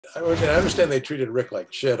I understand they treated Rick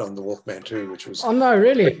like shit on the Wolfman too, which was Oh no,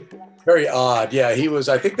 really? very odd. Yeah, he was.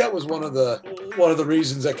 I think that was one of the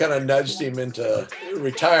reasons that kind of nudged him into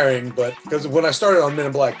retiring. But because when I started on Men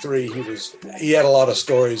in Black 3, he had a lot of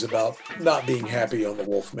stories about not being happy on the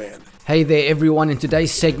Wolfman. Hey there everyone, in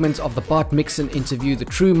today's segment of the Bart Mixon interview, the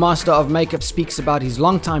true master of makeup speaks about his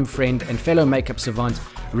longtime friend and fellow makeup savant,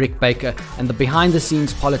 Rick Baker, and the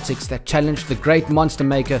behind-the-scenes politics that challenged the great monster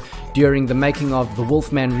maker during the making of the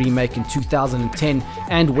Wolfman remake in 2010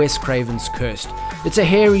 and Wes Craven's Cursed. It's a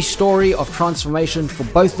hairy story of transformation for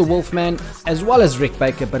both the Wolfman as well as Rick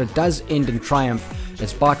Baker, but it does end in triumph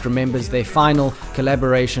as Bart remembers their final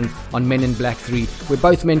collaboration on Men in Black 3, where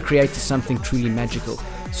both men created something truly magical.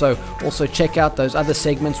 So also check out those other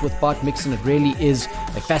segments with Bart Mixon. It really is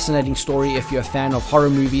a fascinating story if you're a fan of horror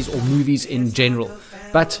movies or movies in general.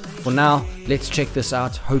 But for now, let's check this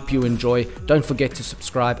out. Hope you enjoy. Don't forget to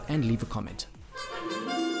subscribe and leave a comment.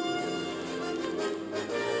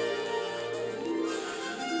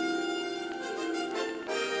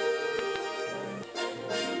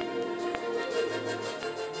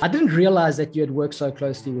 I didn't realize that you had worked so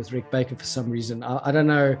closely with Rick Baker for some reason. I don't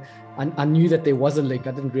know. I knew that there was a link.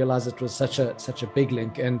 I didn't realize it was such a big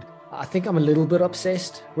link. And I think I'm a little bit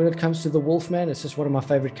obsessed when it comes to the Wolfman. It's just one of my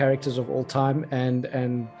favorite characters of all time.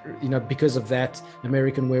 And you know, because of that,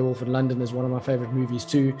 American Werewolf in London is one of my favorite movies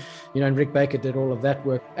too. You know, and Rick Baker did all of that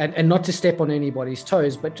work. And not to step on anybody's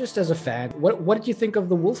toes, but just as a fan, what did you think of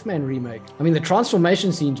the Wolfman remake? I mean, the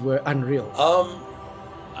transformation scenes were unreal.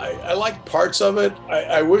 I like parts of it.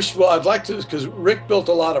 I wish, well, I'd like to, because Rick built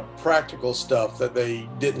a lot of practical stuff that they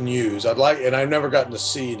didn't use. And I've never gotten to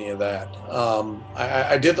see any of that.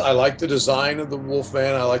 I like the design of the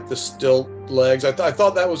Wolfman. I like the stilt legs. I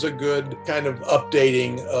thought that was a good kind of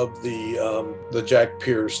updating of the Jack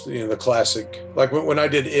Pierce, you know, the classic. Like when I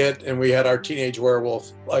did It and we had our teenage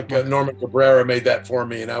werewolf, like Norman Cabrera made that for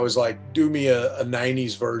me, and I was like, do me a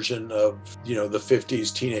 90s version of, you know, the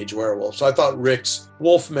 50s teenage werewolf. So I thought Rick's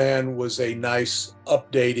Wolfman was a nice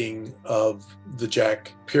updating of the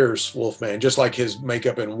Jack Pierce Wolfman, just like his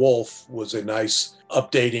makeup in Wolf was a nice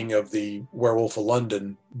updating of the Werewolf of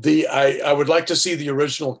London. I would like to see the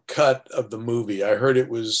original cut of the movie. I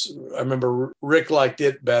remember Rick liked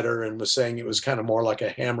it better and was saying it was kind of more like a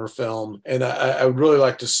Hammer film. And I would really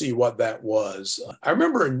like to see what that was. I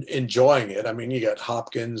remember enjoying it. I mean, you got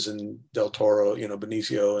Hopkins and Del Toro, you know,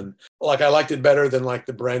 Benicio, and like I liked it better than like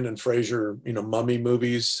the Brendan Fraser, you know, Mummy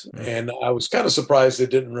movies. Mm-hmm. And I was kind of surprised it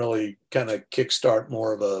didn't really kind of kickstart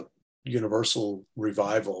more of a Universal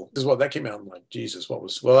revival. This is what that came out in, like, Jesus, what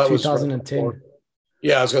was, well, that 2010. was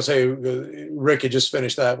yeah, I was gonna say Rick had just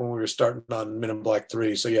finished that when we were starting on Men in Black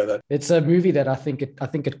 3. So yeah, it's a movie that I think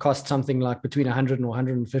it cost something like between $100 and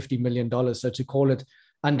 $150 million. So to call it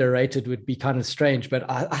underrated would be kind of strange, but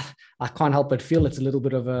I can't help but feel it's a little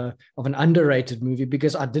bit of an underrated movie,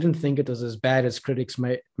 because I didn't think it was as bad as critics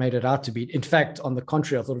made it out to be. In fact, on the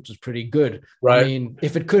contrary, I thought it was pretty good. Right. I mean,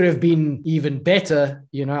 if it could have been even better,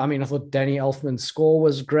 you know, I mean, I thought Danny Elfman's score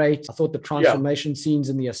was great. I thought the transformation scenes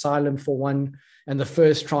in the asylum, for one, and the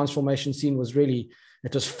first transformation scene was really,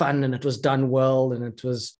 it was fun and it was done well, and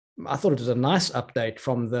I thought it was a nice update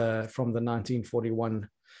from the 1941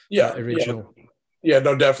 original. Yeah,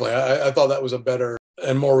 no, definitely. I thought that was a better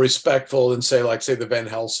and more respectful than say the Van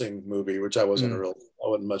Helsing movie, which I wasn't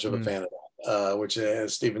much of a fan of that. Which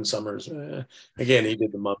Stephen Sommers, again, he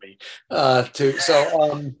did the Mummy too.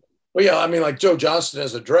 So, well, yeah, I mean, like Joe Johnston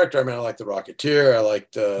as a director, I mean, I liked The Rocketeer, I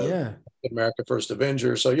liked America First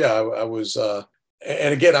Avenger. So yeah, I was,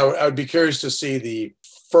 and again, I would be curious to see the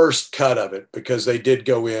first cut of it, because they did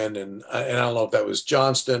go in and I don't know if that was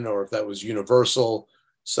Johnston or if that was Universal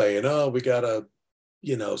saying, oh, we gotta.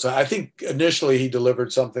 You know, so I think initially he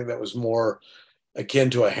delivered something that was more akin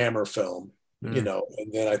to a Hammer film, you know,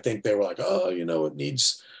 and then I think they were like, oh, you know, it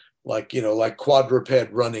needs like, you know, like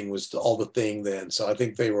quadruped running was all the thing then. So I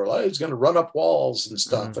think they were like, he's going to run up walls and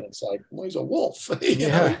stuff. And it's like, well, he's a wolf, you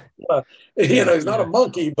know, he's not a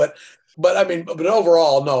monkey, but I mean, but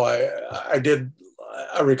overall, no,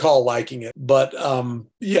 I recall liking it, but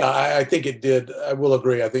I think it did. I will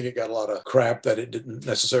agree. I think it got a lot of crap that it didn't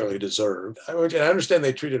necessarily deserve. I understand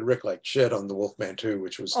they treated Rick like shit on the Wolfman too,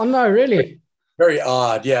 which was no, really very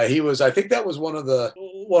odd. Yeah, he was. I think that was one of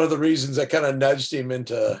the reasons that kind of nudged him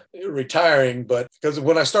into retiring. But because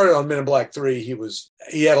when I started on Men in Black 3,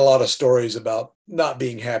 he had a lot of stories about not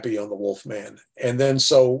being happy on the Wolfman, and then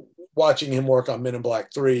so. Watching him work on Men in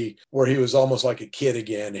Black 3, where he was almost like a kid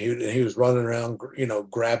again. He was running around, you know,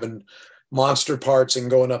 grabbing monster parts and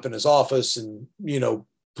going up in his office and, you know,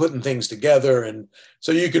 putting things together. And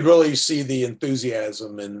so you could really see the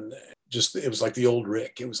enthusiasm and just, it was like the old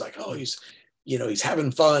Rick. It was like, oh, he's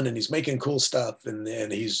having fun and he's making cool stuff, and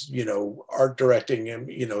he's, art directing him.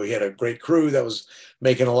 He had a great crew that was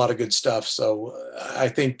making a lot of good stuff. So I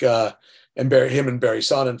think him and Barry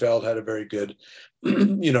Sonnenfeld had a very good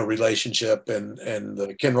relationship,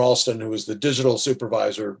 and Ken Ralston, who was the digital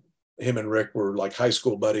supervisor, him and Rick were like high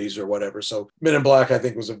school buddies or whatever. So Men in Black, I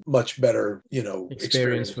think, was a much better,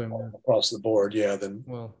 experience for him across the board. Yeah. Than,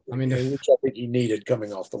 which I think he needed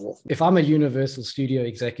coming off the Wolfman. If I'm a Universal Studio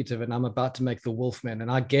executive and I'm about to make the Wolfman, and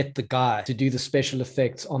I get the guy to do the special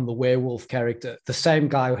effects on the werewolf character, the same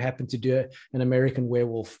guy who happened to do an American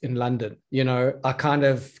Werewolf in London, I kind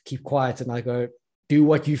of keep quiet and I go, do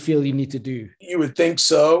what you feel you need to do. You would think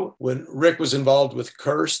so. When Rick was involved with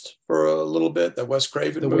Cursed for a little bit, that Wes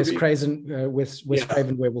Craven movie. Wes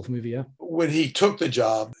Craven werewolf movie, yeah. When he took the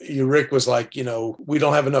job, Rick was like, we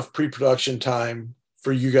don't have enough pre-production time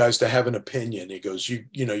for you guys to have an opinion. He goes,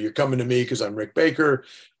 you're coming to me because I'm Rick Baker,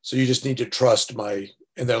 so you just need to trust my.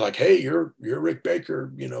 And they're like, hey, you're Rick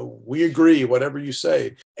Baker. We agree, whatever you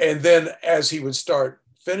say. And then as he would start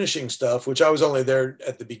finishing stuff, which I was only there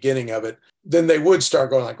at the beginning of it, then they would start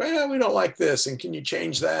going like, well, we don't like this, and can you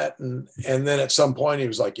change that? And then at some point he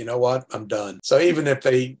was like, you know what, I'm done. So even if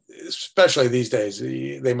they, especially these days,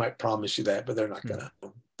 they might promise you that, but they're not gonna.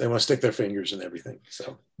 They want to stick their fingers in everything.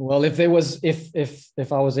 So, well, if I was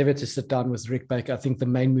ever to sit down with Rick Baker, I think the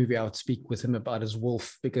main movie I would speak with him about is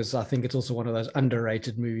Wolf, because I think it's also one of those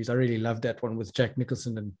underrated movies. I really loved that one with Jack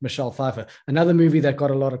Nicholson and Michelle Pfeiffer. Another movie that got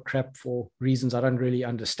a lot of crap for reasons I don't really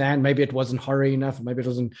understand. Maybe it wasn't horror enough, maybe it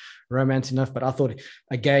wasn't romance enough, but I thought,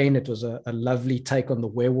 again, it was a lovely take on the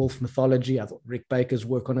werewolf mythology. I thought Rick Baker's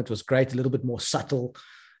work on it was great, a little bit more subtle.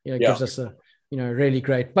 Gives us a really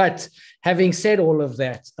great. But having said all of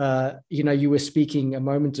that, you were speaking a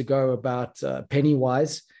moment ago about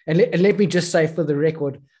Pennywise. And let me just say, for the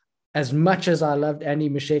record, as much as I loved Andy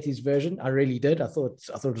Muschietti's version, I really did. I thought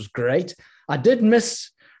it was great. I did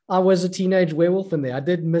miss I Was a Teenage Werewolf in there. I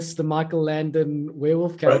did miss the Michael Landon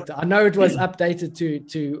werewolf character. Right. I know it was updated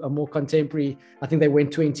to a more contemporary. I think they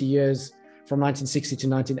went 20 years from 1960 to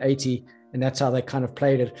 1980. And that's how they kind of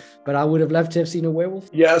played it. But I would have loved to have seen a werewolf.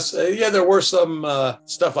 Yes. There were some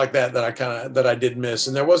stuff like that I did miss.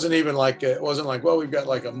 And there wasn't even like, it wasn't like, well, we've got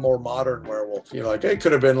like a more modern werewolf, like it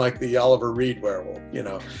could have been like the Oliver Reed werewolf,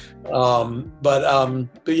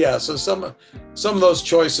 but yeah, so some of those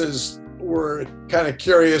choices were kind of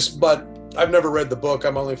curious, but I've never read the book.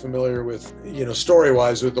 I'm only familiar with,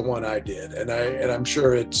 story-wise with the one I did. And I'm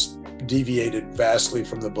sure it's deviated vastly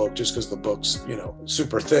from the book just because the book's,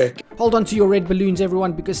 super thick. Hold on to your red balloons,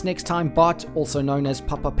 everyone, because next time Bart, also known as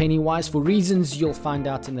Papa Pennywise, for reasons you'll find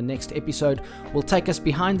out in the next episode, will take us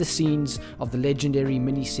behind the scenes of the legendary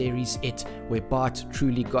miniseries It, where Bart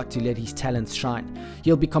truly got to let his talents shine.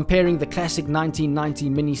 He'll be comparing the classic 1990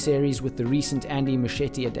 miniseries with the recent Andy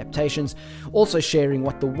Muschietti adaptations, also sharing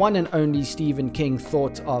what the one and only Stephen King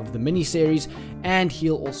thought of the miniseries, and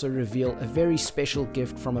he'll also reveal a very special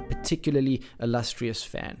gift from a particularly illustrious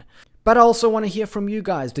fan. But I also want to hear from you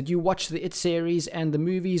guys. Did you watch the It series and the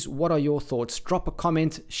movies? What are your thoughts? Drop a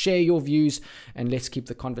comment, share your views, and let's keep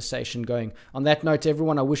the conversation going. On that note,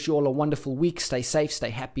 everyone, I wish you all a wonderful week. Stay safe, stay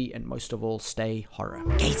happy, and most of all, stay horror.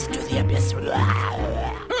 Gaze into the abyss.